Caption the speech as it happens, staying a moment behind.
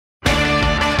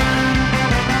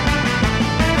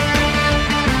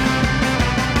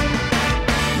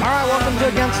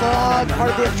Slug,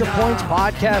 part of the Extra Points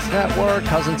Podcast Network.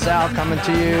 Cousin Sal coming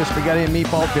to you. Spaghetti and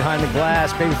meatballs behind the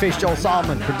glass. Babyface Joel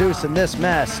Solomon producing this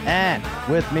mess. And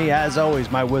with me, as always,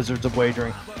 my wizards of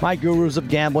wagering, my gurus of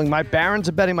gambling, my barons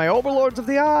of betting, my overlords of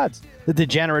the odds, the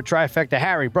degenerate trifecta,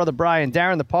 Harry, Brother Brian,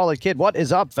 Darren, the Parlay Kid. What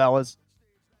is up, fellas?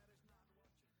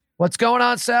 What's going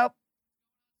on, Sal?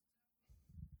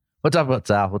 What's up,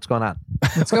 Sal? What's going on?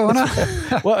 What's going on?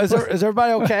 Well, is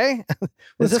everybody okay?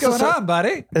 What's going on,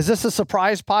 buddy? Is this a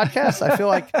surprise podcast? I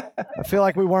feel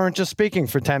like we weren't just speaking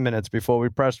for 10 minutes before we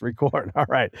pressed record. All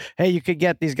right. Hey, you could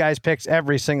get these guys' picks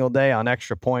every single day on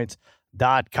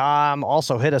extrapoints.com.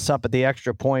 Also hit us up at the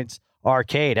Extra Points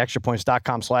Arcade,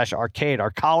 extrapoints.com/arcade. Our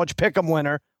college pick'em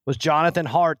winner was Jonathan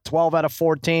Hart, 12 out of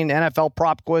 14. NFL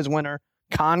prop quiz winner,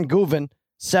 Con Guven,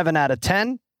 7 out of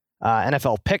 10.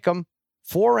 NFL pick'em.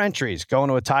 4 entries going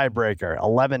to a tiebreaker,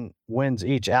 11 wins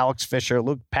each. Alex Fisher,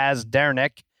 Luke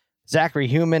Pazdernik, Zachary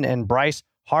Human, and Bryce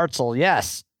Hartzell.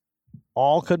 Yes,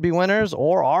 all could be winners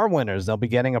or are winners. They'll be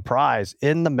getting a prize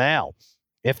in the mail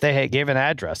if they gave an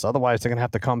address. Otherwise, they're going to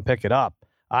have to come pick it up.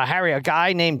 Harry, a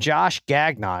guy named Josh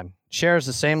Gagnon shares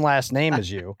the same last name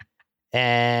as you,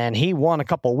 and he won a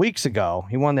couple weeks ago.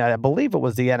 He won, I believe it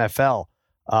was the NFL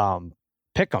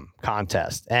Pick'em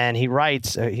contest, and he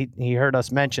writes he heard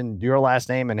us mention your last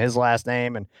name and his last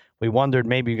name, and we wondered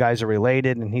maybe you guys are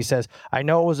related. And he says, I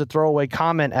know it was a throwaway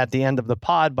comment at the end of the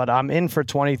pod, but I'm in for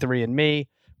 23andMe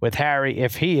with Harry.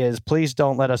 If he is, please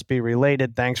don't let us be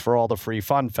related. Thanks for all the free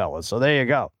fun, fellas. So there you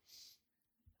go.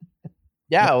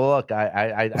 Yeah, well, look,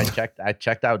 I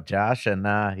checked out Josh, and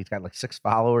he's got like 6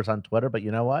 followers on Twitter. But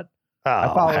you know what? I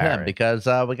followed him because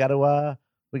we got to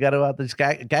this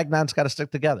Gagnon's got to stick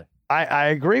together. I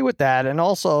agree with that. And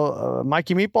also,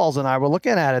 Mikey Meatballs and I were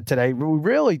looking at it today. It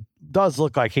really does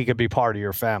look like he could be part of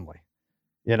your family.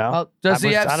 You know? Does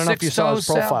he have I don't know if you saw his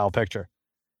profile picture.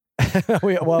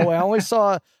 we only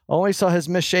saw his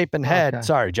misshapen head. Okay.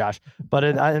 Sorry, Josh. But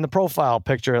in the profile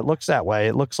picture, it looks that way.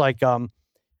 It looks like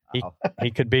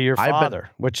he could be your father,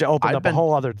 which opened up a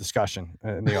whole other discussion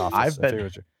in the office.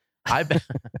 I've been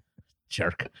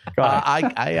jerk.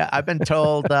 I've been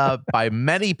told by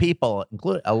many people,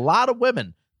 including a lot of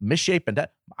women, misshapen head,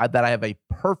 that I have a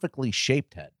perfectly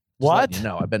shaped head. What?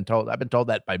 So I've been told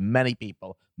that by many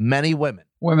people, many women.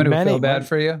 Women who feel bad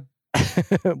for you.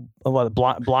 What,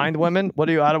 blind women? What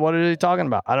are you talking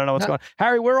about? I don't know what's going on.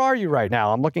 Harry, where are you right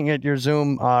now? I'm looking at your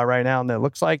Zoom right now, and it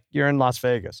looks like you're in Las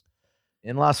Vegas.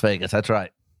 In Las Vegas, that's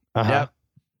right. Uh-huh.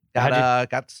 Yep.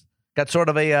 Got sort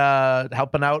of a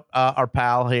helping out our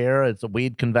pal here. It's a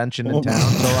weed convention in town,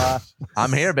 so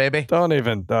I'm here, baby. Don't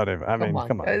even. I mean,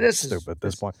 come on. This is stupid at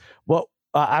this point. Well,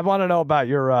 I want to know about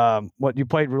your what you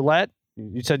played roulette.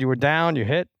 You said you were down. You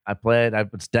hit. I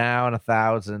was down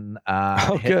 1,000.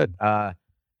 Good.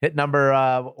 Hit number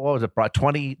what was it?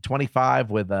 25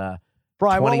 with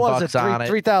Brian, what was it? on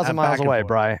 3,000 miles away,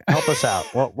 Brian. Help us out.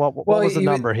 What was the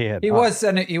number he hit? He was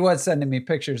sending me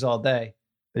pictures all day.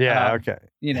 Yeah. Okay.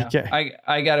 You know,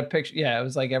 I got a picture. Yeah, it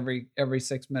was like every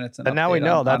 6 minutes. And now we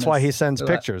know that's why he sends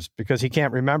pictures, because he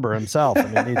can't remember himself,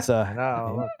 and he needs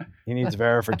he needs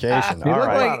verification.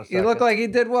 He looked like he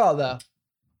did well though.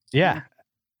 Yeah.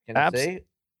 Can you see?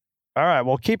 All right.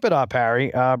 Well, keep it up,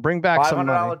 Harry. Bring back some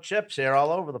money. $500 chips here all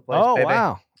over the place. Oh, baby.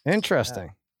 wow.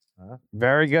 Interesting. Yeah.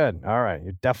 Very good. All right.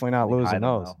 You're definitely not losing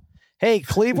those. Know. Hey,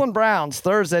 Cleveland Browns,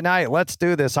 Thursday night. Let's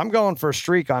do this. I'm going for a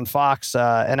streak on Fox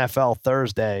NFL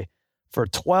Thursday for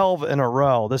 12 in a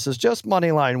row. This is just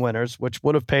money line winners, which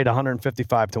would have paid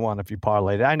 155-1 if you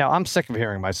parlayed it. I know. I'm sick of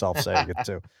hearing myself saying it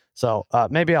too. So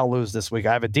maybe I'll lose this week.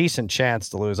 I have a decent chance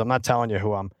to lose. I'm not telling you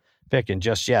who I'm picking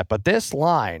just yet. But this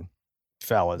line,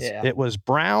 fellas, it was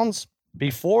Browns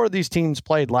before these teams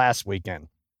played last weekend.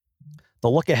 The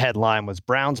look-ahead line was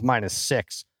Browns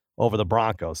 -6 over the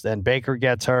Broncos. Then Baker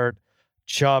gets hurt.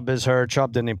 Chubb is hurt.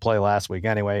 Chubb didn't even play last week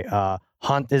anyway.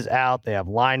 Hunt is out. They have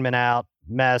linemen out.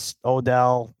 Mess,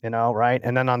 Odell, right?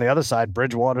 And then on the other side,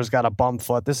 Bridgewater's got a bum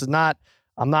foot.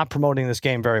 I'm not promoting this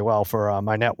game very well for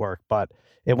my network, but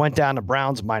it went down to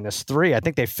Browns -3. I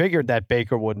think they figured that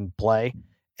Baker wouldn't play.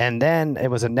 And then it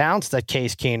was announced that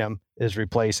Case Keenum is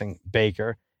replacing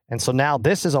Baker. And so now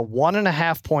this is a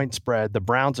 1.5 point spread. The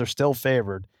Browns are still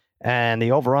favored. And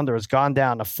the over-under has gone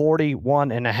down to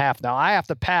 41.5. Now, I have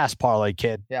to pass, Parlay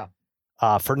Kid. Yeah.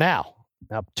 For now.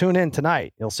 Now, tune in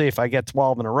tonight. You'll see if I get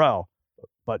 12 in a row.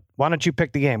 But why don't you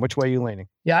pick the game? Which way are you leaning?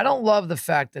 Yeah, I don't love the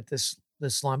fact that this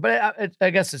line, but I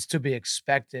guess it's to be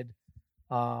expected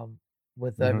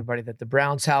with everybody that the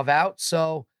Browns have out.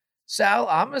 So, Sal,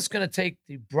 I'm just going to take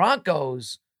the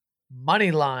Broncos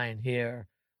money line here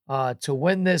to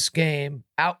win this game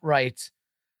outright.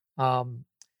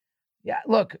 Yeah,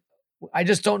 look, I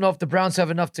just don't know if the Browns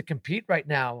have enough to compete right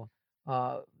now.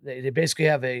 They basically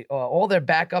have all their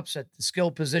backups at the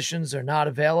skill positions are not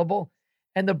available.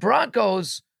 And the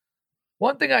Broncos,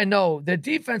 one thing I know, their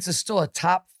defense is still a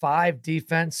top 5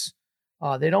 defense.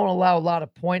 They don't allow a lot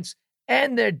of points,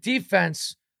 and their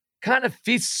defense kind of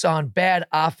feasts on bad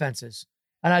offenses.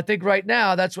 And I think right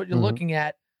now that's what you're looking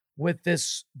at with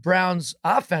this Browns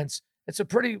offense. It's a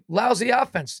pretty lousy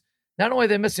offense. Not only are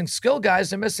they missing skill guys,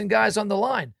 they're missing guys on the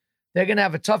line. They're going to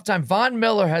have a tough time. Von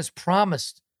Miller has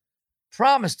promised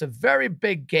a very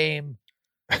big game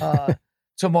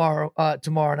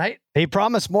tomorrow night. He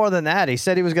promised more than that. He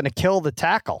said he was going to kill the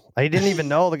tackle. He didn't even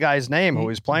know the guy's name who he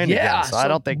was playing against. So I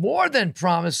don't think more than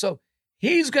promise. So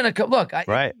he's going to come. Look,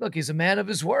 he's a man of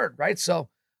his word, right? So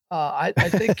I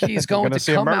think he's going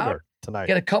to come out tonight,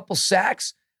 get a couple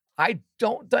sacks.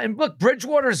 And look,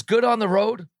 Bridgewater is good on the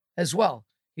road as well.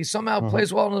 He somehow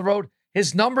plays well on the road.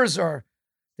 His numbers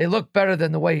they look better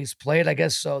than the way he's played. I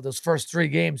guess so. Those first 3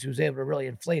 games, he was able to really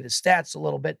inflate his stats a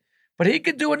little bit, but he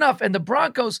could do enough. And the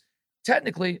Broncos,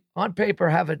 technically, on paper,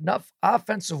 have enough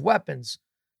offensive weapons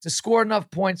to score enough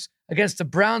points against the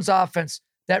Browns offense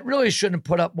that really shouldn't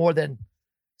put up more than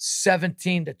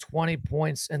 17 to 20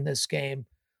 points in this game.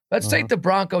 Let's take the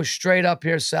Broncos straight up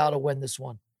here, Sal, to win this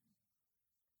one.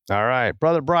 All right.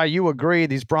 Brother Bry, you agree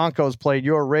these Broncos played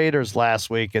your Raiders last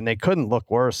week, and they couldn't look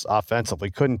worse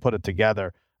offensively, couldn't put it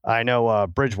together. I know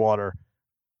Bridgewater,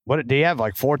 do you have,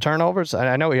 like 4 turnovers?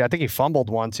 I think he fumbled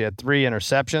once. He had 3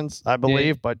 interceptions, I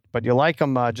believe, but you like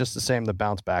him just the same to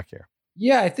bounce back here.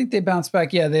 Yeah, I think they bounced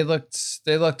back. Yeah, they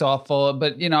looked awful,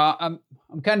 but I'm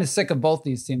kind of sick of both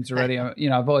these teams already.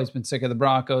 I've always been sick of the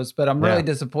Broncos, but I'm really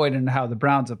disappointed in how the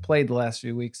Browns have played the last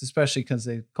few weeks, especially because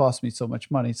they cost me so much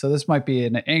money. So this might be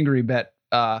an angry bet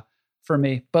for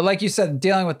me. But like you said,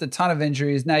 dealing with a ton of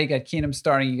injuries. Now you got Keenum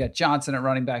starting, you got Johnson at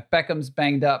running back, Beckham's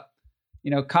banged up.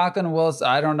 Conklin and Willis,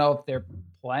 I don't know if they're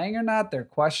playing or not. They're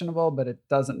questionable, but it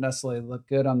doesn't necessarily look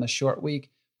good on the short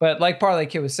week. But like Parlay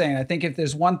Kid was saying, I think if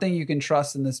there's one thing you can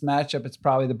trust in this matchup, it's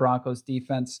probably the Broncos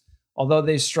defense. Although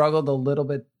they've struggled a little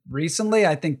bit recently,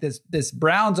 I think this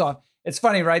Browns it's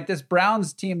funny, right? This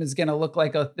Browns team is going to look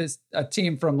like a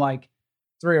team from like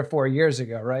 3 or 4 years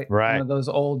ago, right? Right. One of those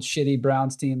old shitty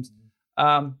Browns teams.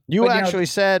 You actually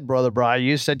said, Brother Brian,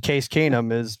 you said Case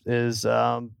Keenum is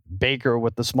Baker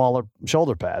with the smaller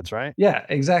shoulder pads, right? Yeah,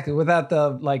 exactly. Without the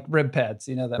like rib pads,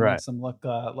 that makes them look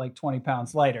like 20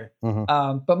 pounds lighter.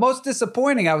 But most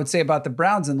disappointing, I would say, about the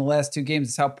Browns in the last 2 games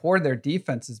is how poor their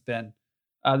defense has been.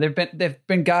 They've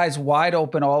been guys wide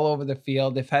open all over the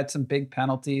field. They've had some big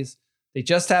penalties. They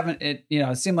just haven't. It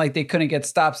seemed like they couldn't get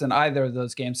stops in either of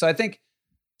those games. So I think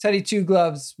Teddy Two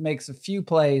Gloves makes a few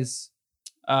plays.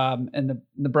 And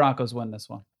the Broncos win this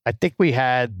one. I think we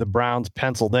had the Browns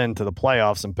penciled into the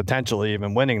playoffs and potentially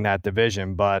even winning that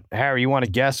division. But Harry, you want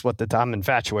to guess I'm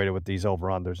infatuated with these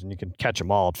over-unders, and you can catch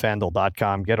them all at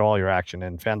FanDuel.com. Get all your action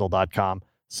in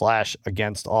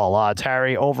FanDuel.com/against-all-odds.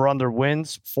 Harry, over-under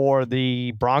wins for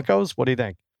the Broncos. What do you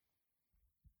think?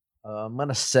 I'm going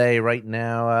to say right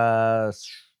now.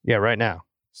 Right now.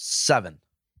 7.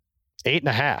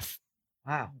 8.5.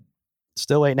 Wow.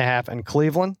 Still 8.5. And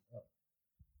Cleveland?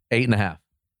 8.5.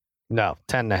 No,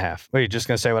 10.5. Wait, you're just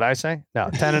going to say what I say? No,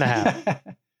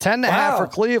 10.5. 10.5 for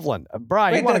Cleveland.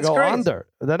 Brian, you want to go under.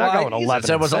 They're not going 11.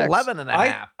 It was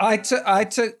 11.5. I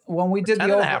took when we did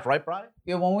 10.5, right, Brian?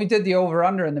 Yeah, when we did the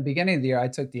over-under in the beginning of the year, I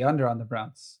took the under on the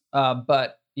Browns.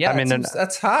 But yeah,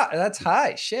 that's high. That's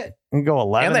high. Shit. You can go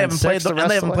 11 and they haven't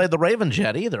played the Ravens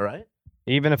yet either, right?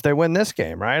 Even if they win this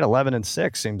game, right?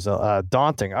 11-6 seems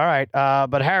daunting. All right.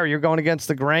 But Harry, you're going against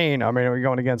the grain. I mean, you're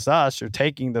going against us. You're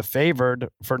taking the favored,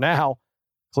 for now,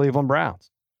 Cleveland Browns.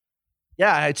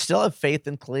 Yeah, I still have faith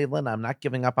in Cleveland. I'm not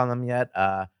giving up on them yet.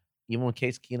 Even with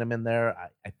Case Keenum in there,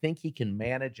 I think he can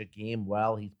manage a game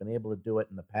well. He's been able to do it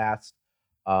in the past.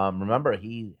 Remember,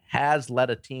 he has led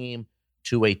a team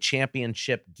to a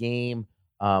championship game.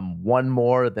 One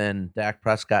more than Dak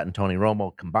Prescott and Tony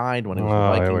Romo combined when it was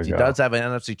the Vikings. He does have an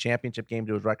NFC championship game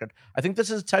to his record. I think this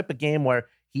is the type of game where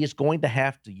he is going to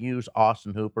have to use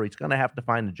Austin Hooper. He's going to have to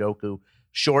find Njoku,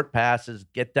 short passes,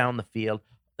 get down the field.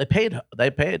 They paid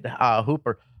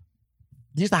Hooper.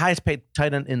 He's the highest paid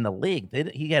tight end in the league.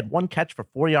 He had 1 catch for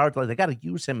 4 yards. They got to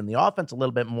use him in the offense a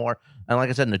little bit more. And like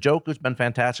I said, Njoku's been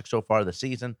fantastic so far this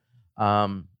season.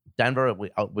 Denver,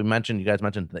 you guys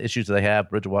mentioned the issues that they have.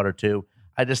 Bridgewater too.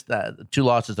 I just 2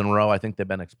 losses in a row. I think they've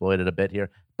been exploited a bit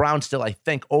here. Browns still, I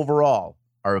think, overall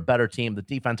are a better team. The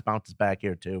defense bounces back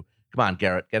here too. Come on,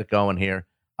 Garrett, get it going here.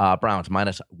 Browns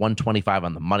minus 125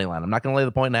 on the money line. I'm not going to lay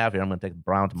the 1.5 here. I'm going to take the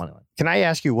Browns money line. Can I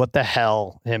ask you what the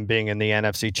hell him being in the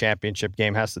NFC Championship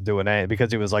game has to do with anything?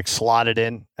 Because he was like slotted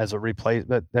in as a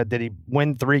replacement. Did he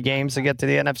win 3 games to get to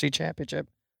the NFC Championship?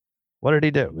 What did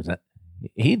he do?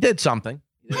 He did something.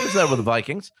 He was there with the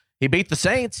Vikings. He beat the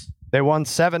Saints. They won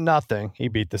 7-0. He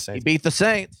beat the Saints. He beat the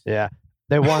Saints. Yeah.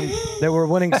 They won. They were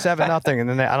winning 7-0, and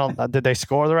then did they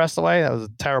score the rest of the way? That was a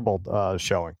terrible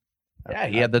showing. Yeah,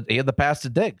 he had the pass to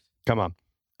Diggs. Come on.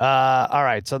 All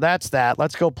right, so that's that.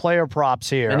 Let's go player props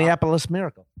here. Minneapolis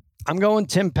Miracle. I'm going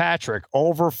Tim Patrick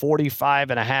over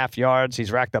 45.5 yards.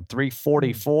 He's racked up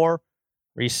 344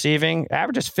 receiving,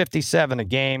 averages 57 a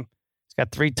game. He's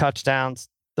got 3 touchdowns,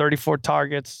 34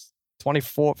 targets,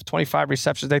 25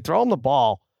 receptions. They throw him the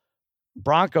ball.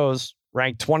 Broncos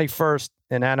ranked 21st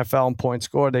in NFL in points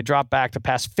scored. They drop back to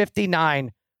pass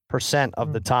 59%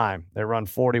 of the time. They run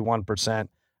 41%. I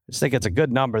just think it's a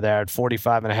good number there at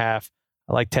 45.5.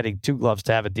 I like Teddy Two Gloves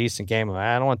to have a decent game.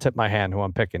 I don't want to tip my hand who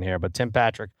I'm picking here, but Tim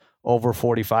Patrick over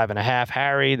 45.5.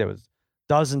 Harry, there was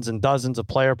dozens and dozens of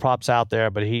player props out there,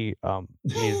 but he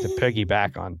needed to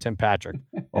piggyback on Tim Patrick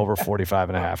over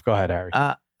 45.5. Go ahead, Harry.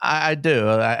 I do.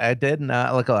 I did. And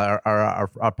look,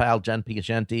 our pal Jen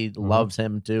Piacenti loves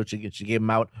him too. She gave him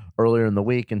out earlier in the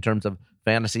week in terms of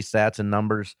fantasy stats and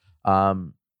numbers.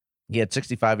 He had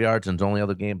 65 yards in his only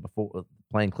other game before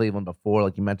playing Cleveland before.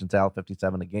 Like you mentioned, Sal,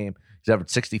 57 a game. He's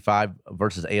averaged 65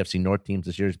 versus AFC North teams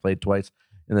this year. He's played twice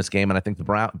in this game. And I think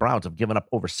the Browns have given up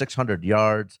over 600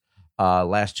 yards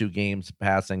last 2 games,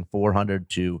 passing 400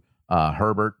 to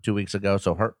Herbert 2 weeks ago.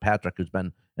 So Patrick, who's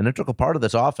been an integral part of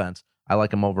this offense, I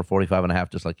like him over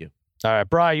 45.5, just like you. All right,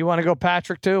 Brian, you want to go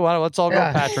Patrick too? Let's all go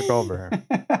Patrick over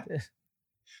here.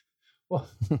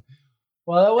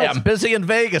 Well, that was, I'm busy in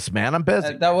Vegas, man. I'm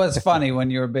busy. That was funny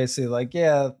when you were basically like,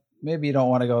 yeah, maybe you don't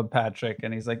want to go with Patrick.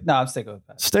 And he's like, no, I'm sticking with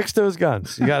Patrick. Sticks to his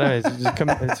guns. You got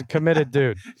to, it's a committed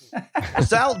dude.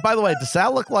 Sal, by the way, does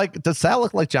Sal look like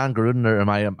John Gruden, or am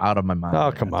I out of my mind?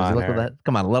 Oh, come on. Look that?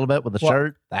 Come on, a little bit with the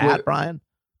shirt, the hat, Brian.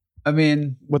 I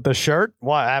mean, with the shirt?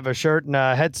 Why? I have a shirt and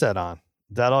a headset on.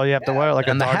 Is that all you have to wear? Like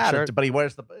and a the dark hat, shirt? but he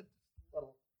wears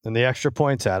and the extra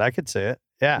points hat. I could see it.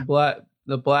 Yeah.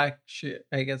 The black shirt.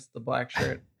 I guess the black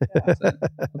shirt.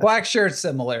 The black shirt's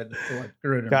similar to what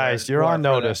Gruden. Guys, you're on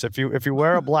notice. If you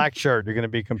wear a black shirt, you're going to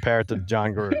be compared to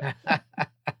John Gruden.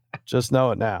 Just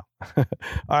know it now. All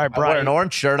right, Brian. I wear an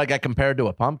orange shirt. I got compared to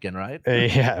a pumpkin, right?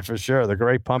 Yeah, for sure. The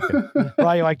great pumpkin.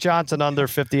 Brian, you like Johnson under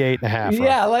 58.5? Right?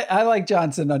 Yeah, I like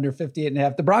Johnson under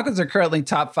 58.5. The Broncos are currently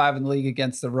top 5 in the league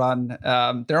against the run.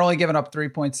 They're only giving up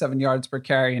 3.7 yards per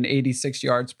carry and 86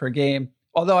 yards per game.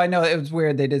 Although I know it was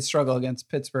weird. They did struggle against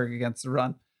Pittsburgh against the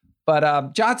run.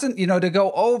 But Johnson, to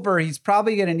go over, he's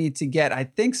probably going to need to get, I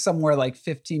think, somewhere like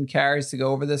 15 carries to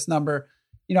go over this number.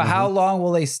 How long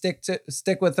will they stick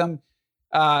with him?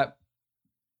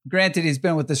 Granted, he's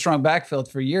been with the strong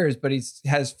backfield for years, but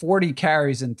has 40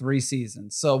 carries in 3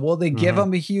 seasons. So will they give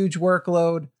him a huge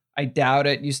workload? I doubt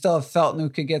it. You still have Felton who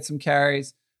could get some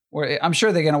carries. Or I'm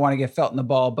sure they're going to want to get Felton the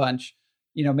ball a bunch.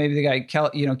 Maybe the guy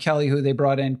Kelly, who they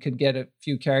brought in, could get a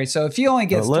few carries. So if he only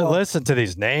gets, listen to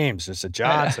these names: it's a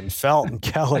Johnson, Felton,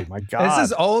 Kelly. My God, this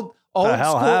is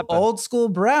old school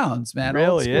Browns, man. It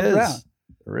really is.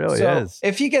 It really is.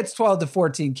 If he gets 12 to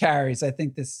 14 carries, I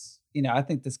think this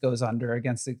goes under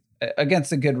against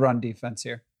a good run defense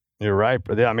here. You're right,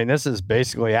 but I mean, this is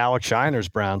basically Alex Shiner's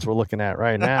Browns we're looking at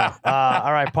right now.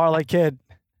 All right, Parlay Kid,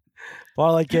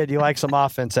 you like some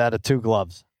offense out of Two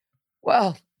Gloves?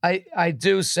 Well, I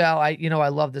do, Sal. I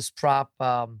love this prop.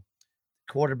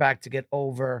 Quarterback to get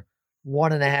over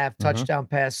 1.5 touchdown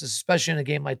passes, especially in a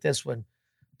game like this when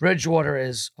Bridgewater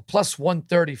is a plus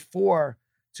 134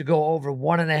 to go over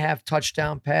 1.5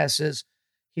 touchdown passes.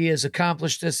 He has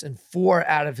accomplished this in 4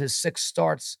 out of his 6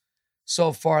 starts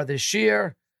so far this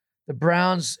year. The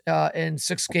Browns in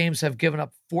 6 games have given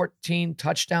up 14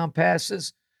 touchdown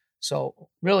passes. So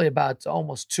really about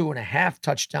almost 2.5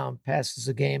 touchdown passes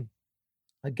a game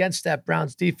against that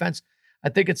Browns defense. I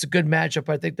think it's a good matchup.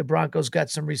 I think the Broncos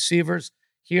got some receivers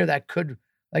here that could,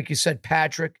 like you said,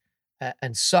 Patrick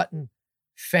and Sutton,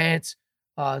 Fant,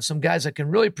 some guys that can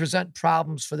really present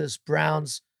problems for this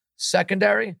Browns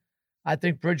secondary. I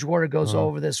think Bridgewater goes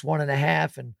over this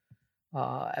 1.5 and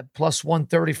at plus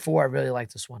 134. I really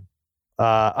like this one.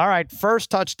 All right.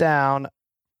 First touchdown,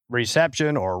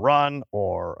 reception or run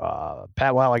or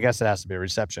I guess it has to be a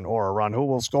reception or a run. Who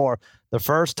will score the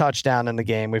first touchdown in the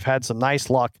game? We've had some nice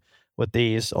luck with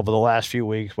these over the last few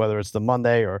weeks, whether it's the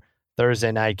Monday or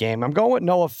Thursday night game. I'm going with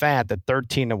Noah Fant at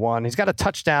 13-1. He's got a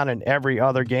touchdown in every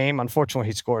other game. Unfortunately,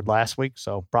 he scored last week,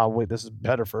 so probably this is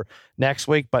better for next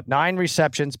week. But 9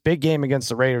 receptions, big game against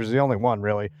the Raiders. The only one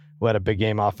really who had a big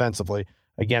game offensively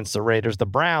against the Raiders. The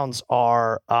Browns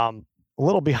are a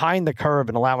little behind the curve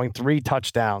in allowing 3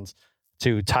 touchdowns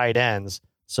to tight ends.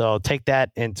 So take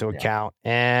that into account.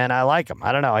 And I like him.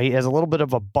 I don't know. He has a little bit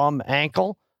of a bum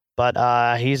ankle,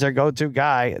 but he's a go-to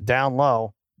guy down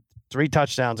low. 3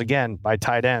 touchdowns again by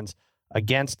tight ends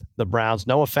against the Browns.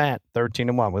 Noah Fant,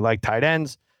 13-1. We like tight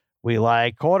ends. We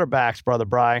like quarterbacks, Brother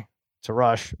Bry, to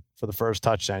rush for the first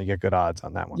touchdown. You get good odds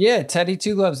on that one. Yeah, Teddy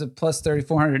Two Gloves at plus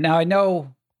 3,400. Now I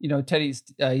know, Teddy's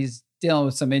he's dealing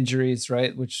with some injuries,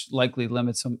 right, which likely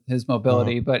limits his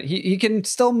mobility, but he can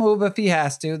still move if he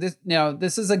has to.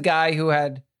 This is a guy who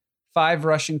had 5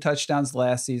 rushing touchdowns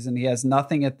last season. He has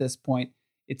nothing at this point.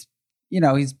 It's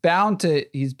he's bound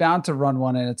to run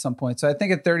one in at some point. So I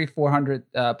think at 3,400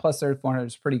 plus 3,400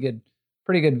 is pretty good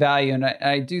value. And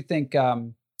I do think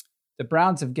the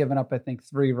Browns have given up, I think,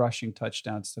 3 rushing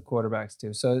touchdowns to quarterbacks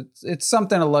too. So it's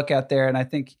something to look at there. And I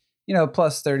think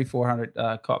plus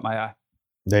 3,400 caught my eye.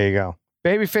 There you go.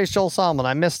 Babyface Joel Solomon.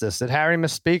 I missed this. Did Harry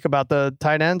misspeak about the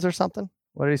tight ends or something?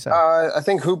 What did he say? I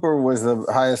think Hooper was the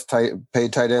highest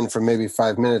paid tight end for maybe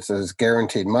 5 minutes as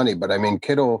guaranteed money. But I mean,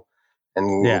 Kittle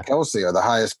and Kelsey are the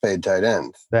highest paid tight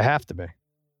ends. They have to be.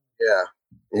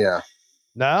 Yeah.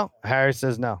 No? Harry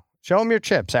says no. Show him your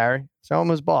chips, Harry. Show him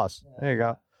his boss. There you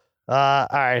go. All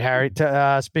right, Harry.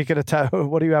 Speaking of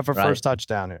what do you have for first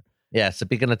touchdown here? Yeah,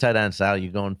 speaking of tight ends, Sal,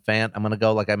 you going Fant? I'm going to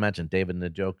go, like I mentioned, David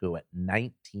Njoku at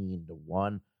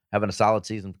 19-1. Having a solid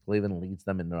season for Cleveland, leads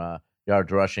them in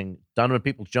yards rushing. Donovan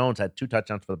Peoples-Jones had 2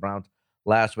 touchdowns for the Browns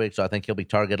last week, so I think he'll be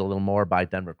targeted a little more by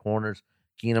Denver corners.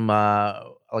 Keenum,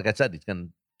 like I said, he's going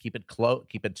to keep it close,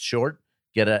 keep it short.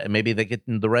 Maybe they get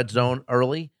in the red zone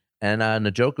early, and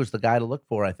Njoku's the guy to look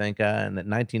for, I think. And at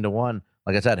 19-1,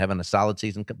 like I said, having a solid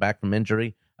season back from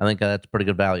injury, I think that's pretty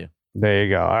good value. There you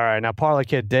go. All right. Now, Parlay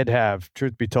Kid did have,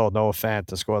 truth be told, Noah Fant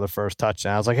to score the first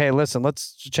touchdown. I was like, hey, listen,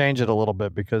 let's change it a little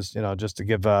bit because, just to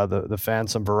give the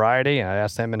fans some variety. And I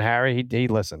asked him and Harry. He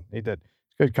listened. He did.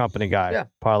 Good company guy. Yeah.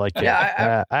 Parlay Kid.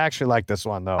 Yeah, I actually like this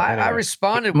one, though. I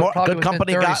responded with probably good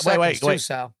company guy. Wait. Too,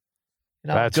 Sal.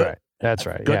 That's right. That's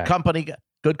right. Good company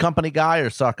guy or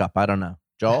suck up? I don't know.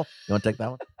 Joel, you want to take that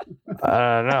one?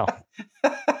 I don't know.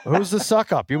 Who's the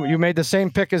suck up? You made the same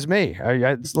pick as me.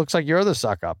 It looks like you're the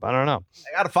suck up. I don't know.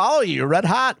 I got to follow you. You're red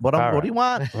hot. What do you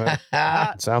want?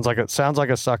 Sounds like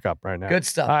a suck up right now. Good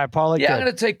stuff. All right, Parlay Kid. I'm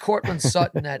going to take Cortland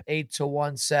Sutton at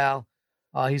 8-1, Sal.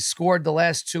 He's scored the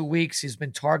last 2 weeks. He's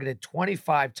been targeted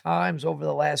 25 times over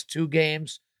the last 2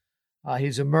 games.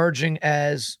 He's emerging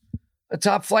as a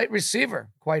top flight receiver,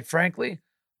 quite frankly.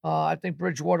 I think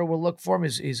Bridgewater will look for him.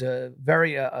 He's a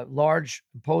very large,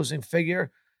 imposing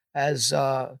figure as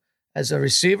a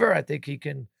receiver. I think he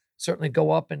can certainly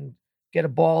go up and get a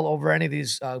ball over any of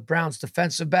these Browns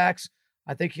defensive backs.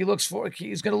 I think he's going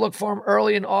to look for him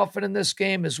early and often in this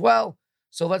game as well.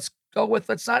 So let's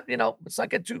not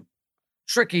get too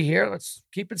tricky here. Let's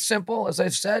keep it simple. As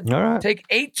I've said, all right. Take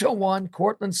 8-1,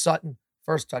 Cortland Sutton,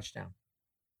 first touchdown.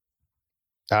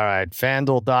 All right,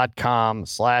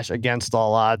 FanDuel.com/against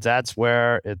all odds. That's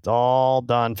where it's all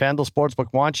done. FanDuel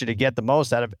Sportsbook wants you to get the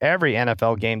most out of every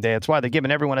NFL game day. That's why they're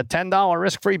giving everyone a $10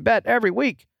 risk-free bet every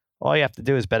week. All you have to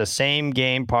do is bet a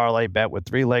same-game parlay bet with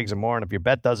 3 legs or more, and if your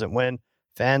bet doesn't win,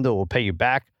 FanDuel will pay you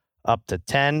back up to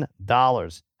 $10.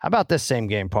 How about this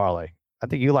same-game parlay? I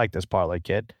think you like this parlay,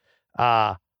 kid.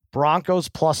 Broncos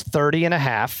plus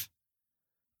 30.5,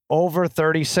 over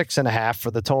 36.5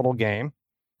 for the total game.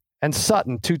 And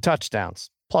Sutton, 2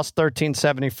 touchdowns, plus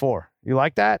 1374. You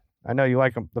like that? I know you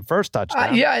like him the first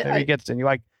touchdown. He gets in. You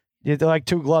like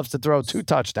 2 gloves to throw 2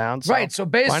 touchdowns. So right. So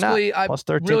basically, I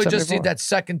really just need that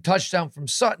second touchdown from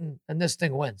Sutton, and this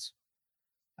thing wins.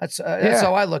 That's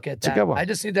how I look at that. It's a good one. I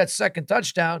just need that second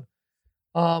touchdown.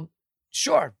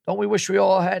 Sure. Don't we wish we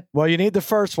all had? Well, you need the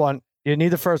first one. You need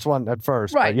the first one at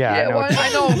first. Right. Yeah.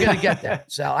 I know I'm going to get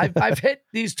that, Sal. I've hit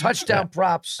these touchdown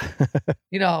props.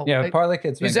 Parlay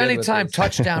Kid's been these anytime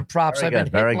touchdown props. I've been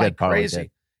hitting like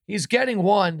crazy. He's getting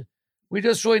one. We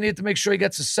just really need to make sure he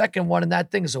gets a second one, and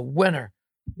that thing is a winner.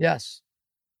 Yes.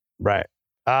 Right.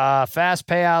 Fast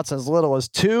payouts as little as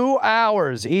 2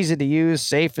 hours. Easy to use,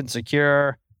 safe and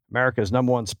secure. America's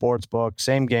 #1 sports book.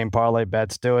 Same game parlay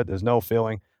bets. Do it. There's no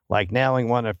feeling like nailing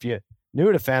one. If you new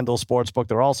to FanDuel Sportsbook,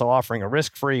 they're also offering a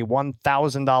risk-free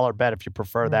 $1,000 bet if you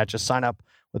prefer that. Just sign up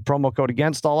with promo code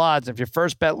Against All Odds. If your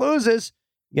first bet loses,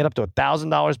 you get up to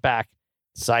 $1,000 back.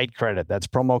 Site credit. That's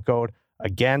promo code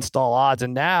Against All Odds.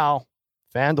 And now,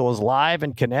 FanDuel is live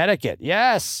in Connecticut.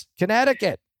 Yes,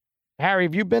 Connecticut. Harry,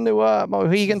 have you been to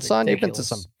Mohegan Sun? You've been to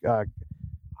some.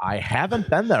 I haven't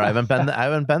been there. I haven't been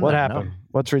What there. happened? No.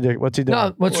 What's ridiculous? What's he doing?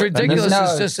 No, what's ridiculous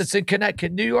is just it's in Connecticut.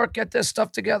 Can New York get this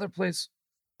stuff together, please?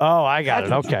 Oh, I got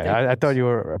it. Okay. I thought you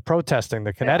were protesting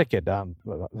the Connecticut. No,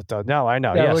 I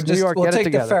know. Yeah, Yes, New York, we'll get take it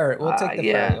together. the ferry. We'll take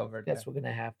the ferry over. Yes, we're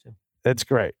gonna have to. It's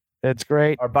great. It's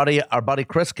great. Our buddy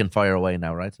Chris can fire away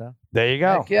now, right, Sal? There you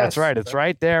go. Heck yes. That's right. It's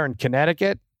right there in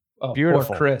Connecticut. Oh, Beautiful.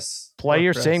 Poor Chris. Play Poor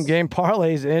your Chris. same game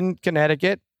parlays in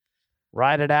Connecticut.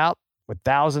 Ride it out with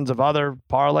thousands of other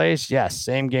parlays. Yes,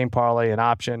 same game parlay an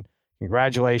option.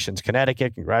 Congratulations,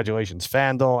 Connecticut. Congratulations,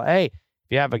 FanDuel. Hey, if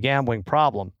you have a gambling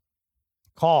problem,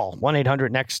 call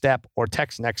 1-800-NEXT-STEP or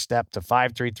text NEXT STEP to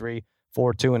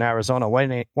 53342 in Arizona,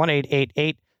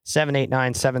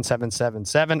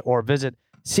 1-888-789-7777, or visit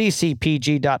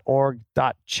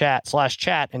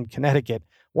ccpg.org/chat in Connecticut,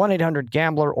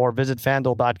 1-800-GAMBLER, or visit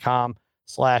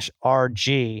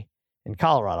FanDuel.com/RG in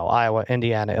Colorado, Iowa,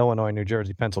 Indiana, Illinois, New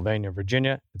Jersey, Pennsylvania,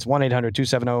 Virginia. It's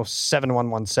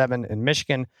 1-800-270-7117 in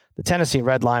Michigan, the Tennessee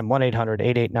Red Line,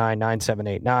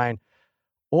 1-800-889-9789,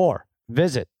 or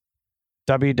visit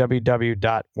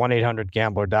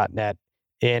www.1800gambler.net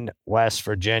in West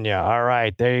Virginia. All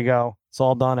right, there you go. It's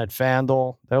all done at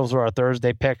FanDuel. Those are our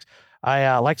Thursday picks.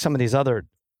 I like some of these other,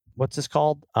 what's this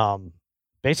called?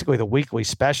 Basically the weekly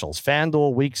specials,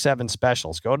 FanDuel Week 7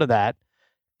 specials. Go to that.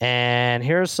 And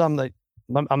here's some that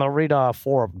I'm going to read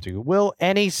 4 of them to you. Will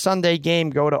any Sunday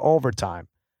game go to overtime?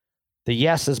 The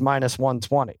yes is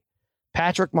 -120.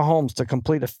 Patrick Mahomes to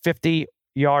complete a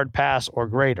 50-yard pass or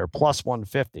greater,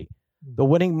 +150. The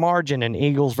winning margin in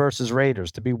Eagles versus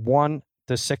Raiders to be 1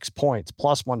 to 6 points,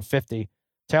 +150.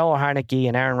 Taylor Heineke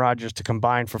and Aaron Rodgers to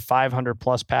combine for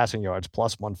 500+ passing yards,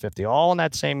 +150. All in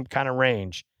that same kind of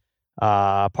range.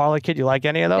 Parlay Kid, you like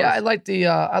any of those? Yeah, I like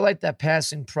that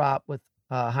passing prop with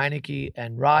Heineke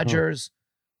and Rodgers.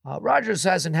 Rodgers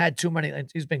hasn't had too many.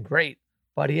 He's been great,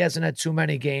 but he hasn't had too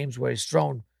many games where he's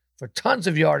thrown for tons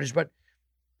of yardage. But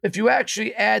if you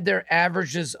actually add their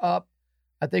averages up,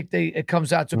 I think it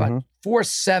comes out to about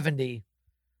 470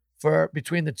 for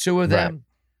between the two of them.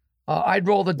 I'd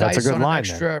roll the dice on an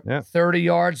extra 30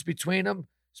 yards between them,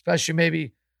 especially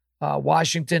maybe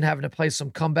Washington having to play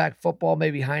some comeback football.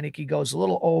 Maybe Heineke goes a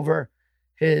little over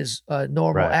his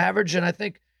normal average, and I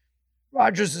think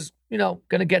Rodgers is, going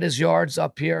to get his yards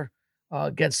up here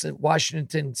against the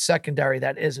Washington secondary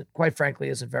that quite frankly,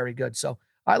 isn't very good. So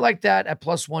I like that at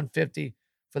 +150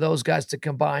 for those guys to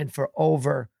combine for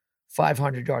over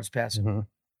 500 yards passing.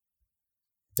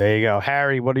 There you go.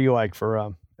 Harry, what do you like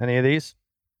for any of these?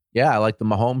 Yeah, I like the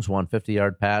Mahomes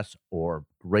 150-yard pass or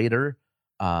greater.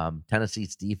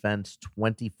 Tennessee's defense,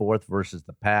 24th versus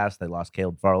the pass. They lost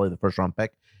Caleb Farley, the first-round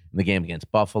pick, in the game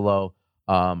against Buffalo.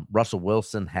 Russell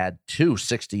Wilson had 2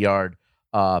 60-yard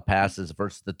passes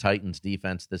versus the Titans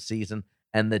defense this season.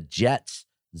 And the Jets,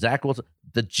 Zach Wilson,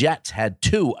 the Jets had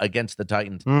 2 against the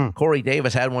Titans. Corey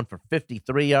Davis had one for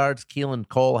 53 yards. Keelan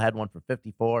Cole had one for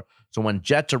 54. So when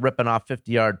Jets are ripping off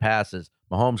 50-yard passes,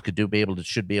 Mahomes should be able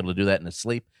to do that in his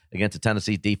sleep against a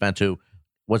Tennessee defense who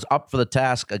was up for the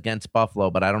task against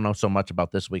Buffalo, but I don't know so much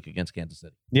about this week against Kansas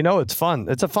City. It's fun.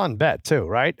 It's a fun bet too,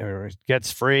 right? It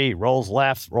gets free, rolls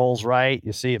left, rolls right.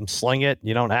 You see him sling it.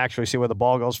 You don't actually see where the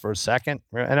ball goes for a second.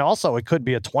 And also it could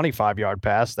be a 25-yard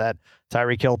pass that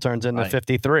Tyreek Hill turns into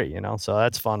 53, so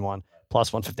that's a fun one.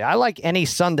 +150. I like any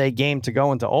Sunday game to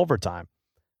go into overtime.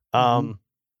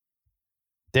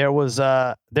 There's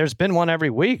been one every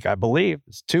week, I believe.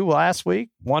 It's 2 last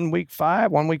week, 1 week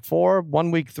 5, 1 week 4,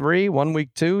 1 week 3, 1 week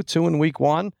 2, 2 in week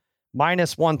 1,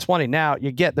 -120. Now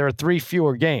there are 3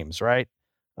 fewer games, right?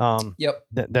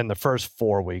 Than the first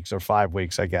 4 weeks or 5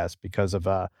 weeks, I guess, because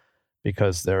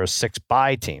there are 6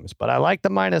 bye teams. But I like the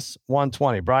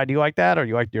 -120. Brian, do you like that, or do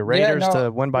you like your Raiders to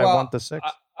win by 1 to 6?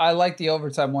 I like the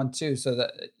overtime one too. So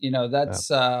that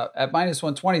that's at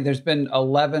 -120. There's been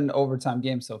 11 overtime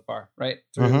games so far, right,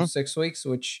 through 6 weeks,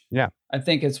 which I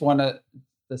think it's one of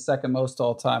the second most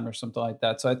all time or something like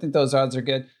that. So I think those odds are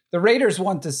good. The Raiders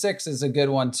 1 to 6 is a good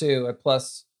one too. At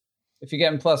if you're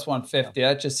getting +150,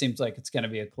 that just seems like it's going to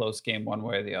be a close game one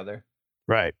way or the other.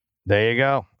 Right. There you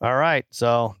go. All right.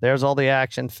 So there's all the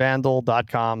action.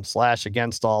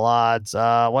 FanDuel.com/against-all-odds.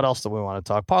 What else do we want to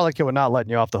talk? Parlay Kid, we're not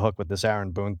letting you off the hook with this Aaron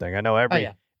Boone thing. I know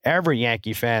every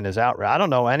Yankee fan is outraged. I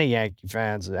don't know any Yankee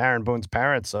fans, Aaron Boone's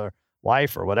parents or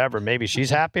wife or whatever. Maybe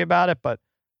she's happy about it, but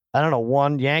I don't know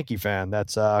one Yankee fan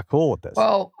that's cool with this.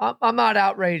 Well, I'm not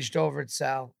outraged over it,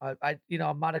 Sal.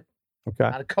 I'm not a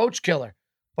coach killer,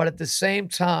 but at the same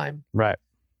time, right.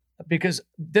 Because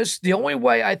the only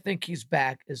way I think he's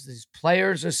back is these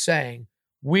players are saying,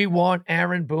 we want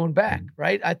Aaron Boone back,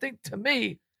 right? I think to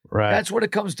me, that's what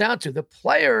it comes down to. The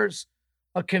players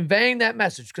are conveying that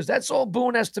message because that's all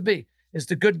Boone has to be, is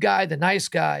the good guy, the nice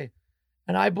guy.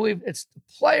 And I believe it's the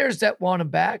players that want him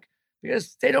back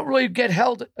because they don't really get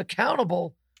held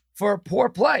accountable for poor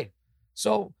play.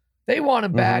 So they want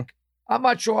him back. I'm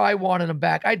not sure I wanted him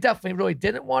back. I definitely really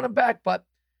didn't want him back, but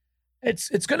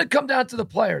it's going to come down to the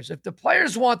players. If the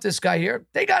players want this guy here,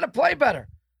 they got to play better.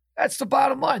 That's the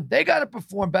bottom line. They got to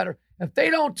perform better. If they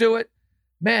don't do it,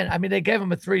 man, I mean, they gave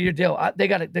him a 3-year deal. They're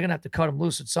going to have to cut him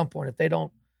loose at some point if they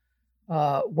don't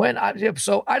win.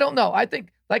 So I don't know. I think,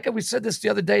 like we said this the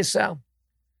other day, Sal,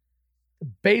 the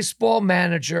baseball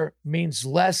manager means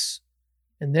less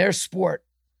in their sport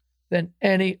than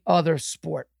any other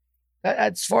sport.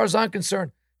 As far as I'm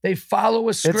concerned, they follow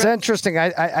a script. It's interesting.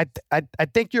 I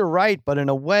think you're right, but in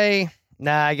a way,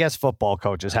 I guess football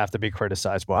coaches have to be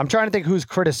criticized more. I'm trying to think who's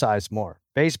criticized more.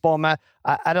 Baseball,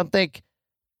 I don't think.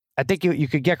 I think you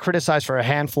could get criticized for a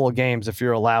handful of games if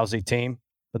you're a lousy team,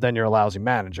 but then you're a lousy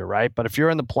manager, right? But if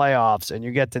you're in the playoffs and you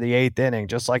get to the 8th inning,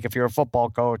 just like if you're a football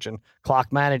coach and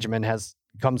clock management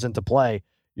comes into play,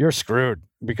 you're screwed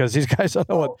because these guys don't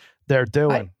know what they're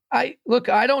doing. I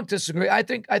don't disagree. I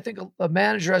think a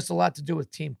manager has a lot to do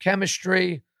with team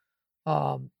chemistry,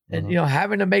 and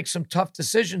having to make some tough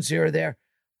decisions here or there.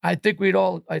 I think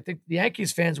the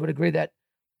Yankees fans would agree that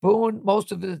Boone,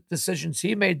 most of the decisions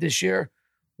he made this year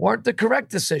weren't the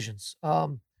correct decisions.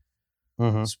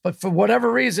 But for whatever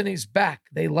reason, he's back.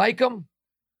 They like him.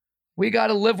 We got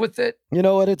to live with it. You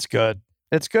know what? It's good.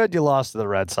 It's good you lost to the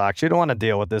Red Sox. You don't want to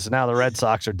deal with this. Now the Red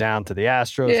Sox are down to the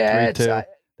Astros 3-2.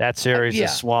 That series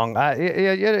is swung.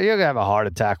 You're gonna have a heart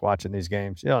attack watching these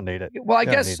games. You don't need it. Well, I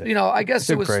guess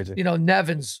it was crazy.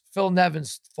 Phil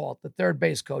Nevin's fault, the third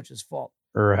base coach's fault.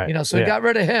 Right. So he got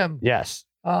rid of him. Yes.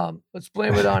 Let's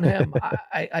blame it on him.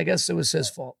 I guess it was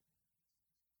his fault.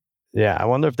 Yeah, I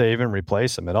wonder if they even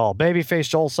replace him at all. Babyface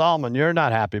Joel Solomon, you're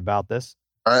not happy about this.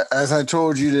 As I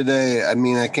told you today, I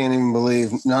mean, I can't even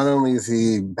believe not only is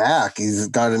he back, he's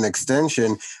got an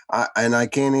extension, and I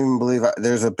can't even believe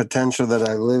there's a potential that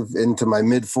I live into my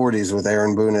mid-40s with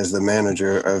Aaron Boone as the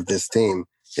manager of this team.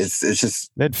 It's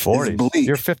just mid-40s.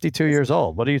 You're 52 years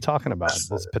old. What are you talking about?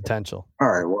 This potential. All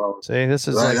right, well. See, this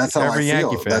is like every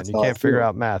Yankee fan. You can't figure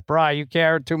out math. Bri, you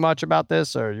care too much about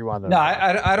this, or you want to? No,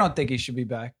 I don't think he should be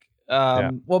back.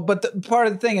 Well, but part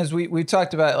of the thing is we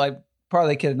talked about, like,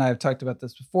 Parlay Kid and I have talked about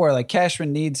this before. Like,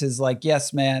 Cashman needs his, like,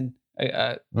 yes man,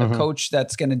 a coach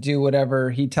that's going to do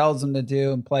whatever he tells him to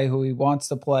do and play who he wants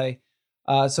to play.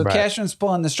 So Cashman's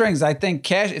pulling the strings. I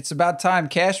think it's about time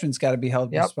Cashman's got to be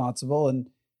held responsible, and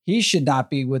he should not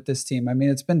be with this team. I mean,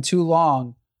 it's been too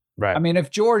long. Right. I mean, if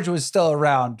George was still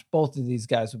around, both of these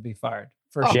guys would be fired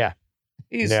for sure. Yeah.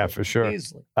 Easily. Yeah, for sure.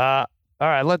 Easily. All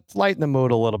right, let's lighten the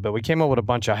mood a little bit. We came up with a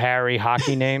bunch of Harry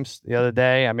hockey names the other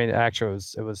day. I mean, actually,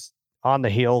 it was on the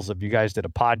heels of you guys did a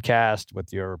podcast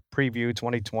with your preview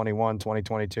 2021,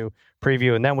 2022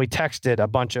 preview. And then we texted a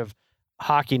bunch of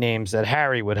hockey names that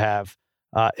Harry would have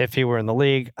if he were in the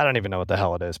league. I don't even know what the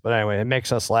hell it is. But anyway, it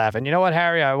makes us laugh. And you know what,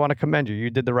 Harry? I want to commend you. You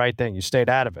did the right thing. You stayed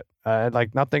out of it.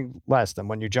 Like nothing less than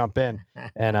when you jump in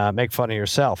and make fun of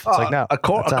yourself. It's like, no.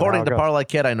 According to Parlay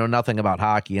Kid, I know nothing about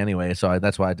hockey anyway, so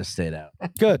that's why I just stayed out.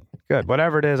 Good.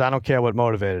 Whatever it is, I don't care what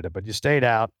motivated it, but you stayed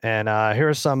out. And here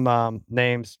are some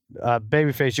names.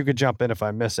 Babyface, you could jump in if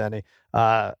I miss any.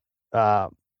 Marc-Andre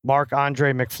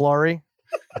McFlurry.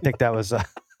 I think that was...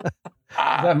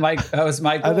 That was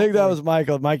Michael. I think that was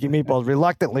Michael. Mikey Meatballs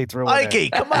reluctantly threw it Mikey,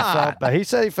 in. come on. He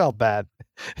said he felt bad.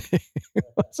 He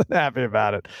wasn't happy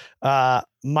about it.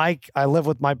 Mike, I live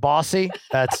with my bossy.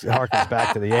 That harkens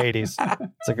back to the 80s.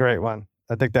 It's a great one.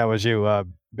 I think that was you,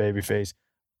 Babyface.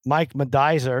 Mike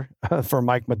Madizer for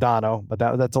Mike Madano, but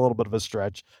that's a little bit of a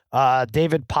stretch.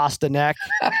 David Pasternak,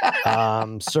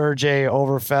 Sergey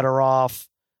Overfedorov,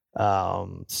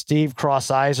 Steve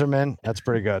Cross-Eiserman. That's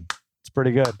pretty good. It's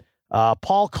pretty good.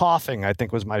 Paul Coughing, I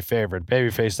think, was my favorite.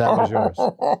 Babyface, that was yours.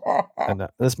 And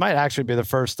this might actually be the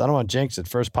first, I don't want to jinx it,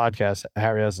 first podcast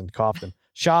Harry hasn't coughed in.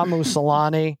 Shamu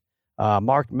Solani,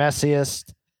 Mark Messias,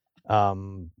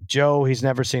 Joe, he's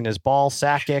never seen his ball,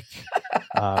 Sakic,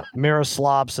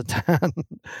 Miroslav Satan,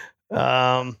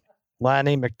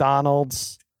 Lanny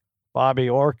McDonald's, Bobby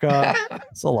Orca.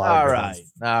 It's a lot. All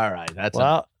right. That's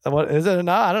what is it?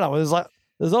 No, I don't know.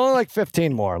 There's only like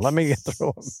 15 more. Let me get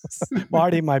through them.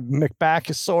 Marty, my McBack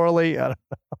is sorely. I don't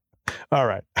know. All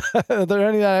right. Are there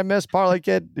any that I missed, Parlay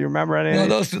Kid? Do you remember any? No,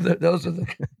 those are the.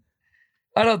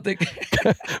 I don't think.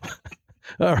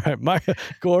 All right,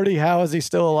 Gordy, how is he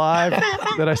still alive?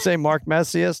 Did I say Mark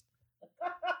Messias?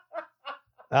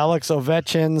 Alex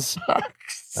Ovechkin's. I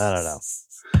don't know.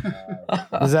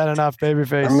 Is that enough,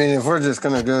 babyface? I mean, if we're just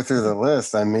going to go through the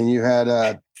list, I mean, you had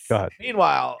Go ahead.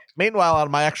 Meanwhile,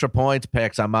 on my extra points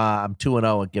picks, I'm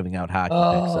 2-0 and giving out hockey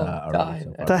picks. Already so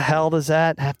what the hell does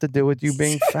that have to do with you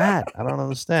being fat? I don't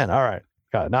understand. All right,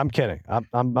 God, no, I'm kidding. I'm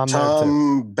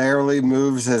Tom barely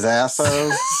moves his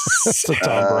asso. It's a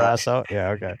Tom Barrasso. Yeah,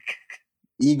 okay.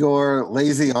 Igor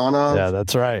Lazianov. Yeah,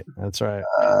 that's right. That's right.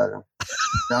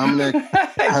 Dominic,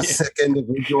 a sick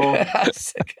individual.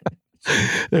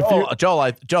 Joel,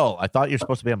 I thought you were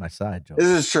supposed to be on my side, Joel. This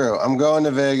is true. I'm going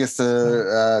to Vegas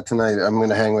tonight. I'm going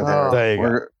to hang with her. There you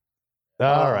go.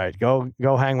 All right, go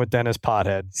hang with Dennis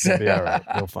Pothead. You'll be all right.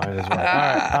 You'll find his way. All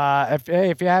right.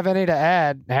 If you have any to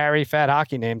add, Harry Fat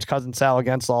Hockey Names, Cousin Sal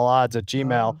Against All Odds at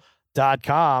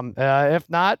gmail.com. If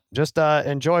not, just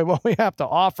enjoy what we have to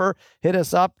offer. Hit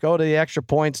us up. Go to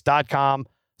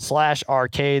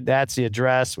theextrapoints.com/arcade. That's the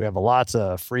address. We have lots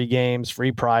of free games,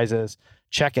 free prizes.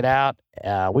 Check it out.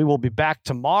 We will be back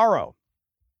tomorrow.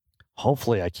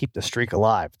 Hopefully I keep the streak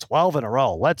alive. 12 in a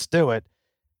row. Let's do it.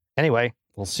 Anyway,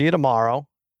 we'll see you tomorrow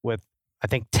with, I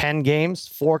think, 10 games,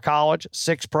 4 college,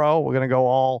 6 pro. We're going to go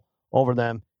all over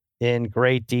them in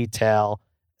great detail.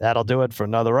 That'll do it for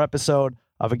another episode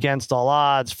of Against All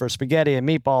Odds. For Spaghetti and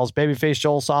Meatballs, Babyface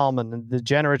Joel Solomon, and the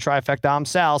degenerate trifecta, I'm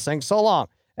Sal, saying so long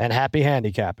and happy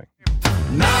handicapping.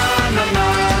 Na na na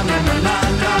na na na na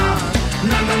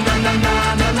na na na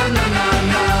na na na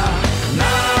na.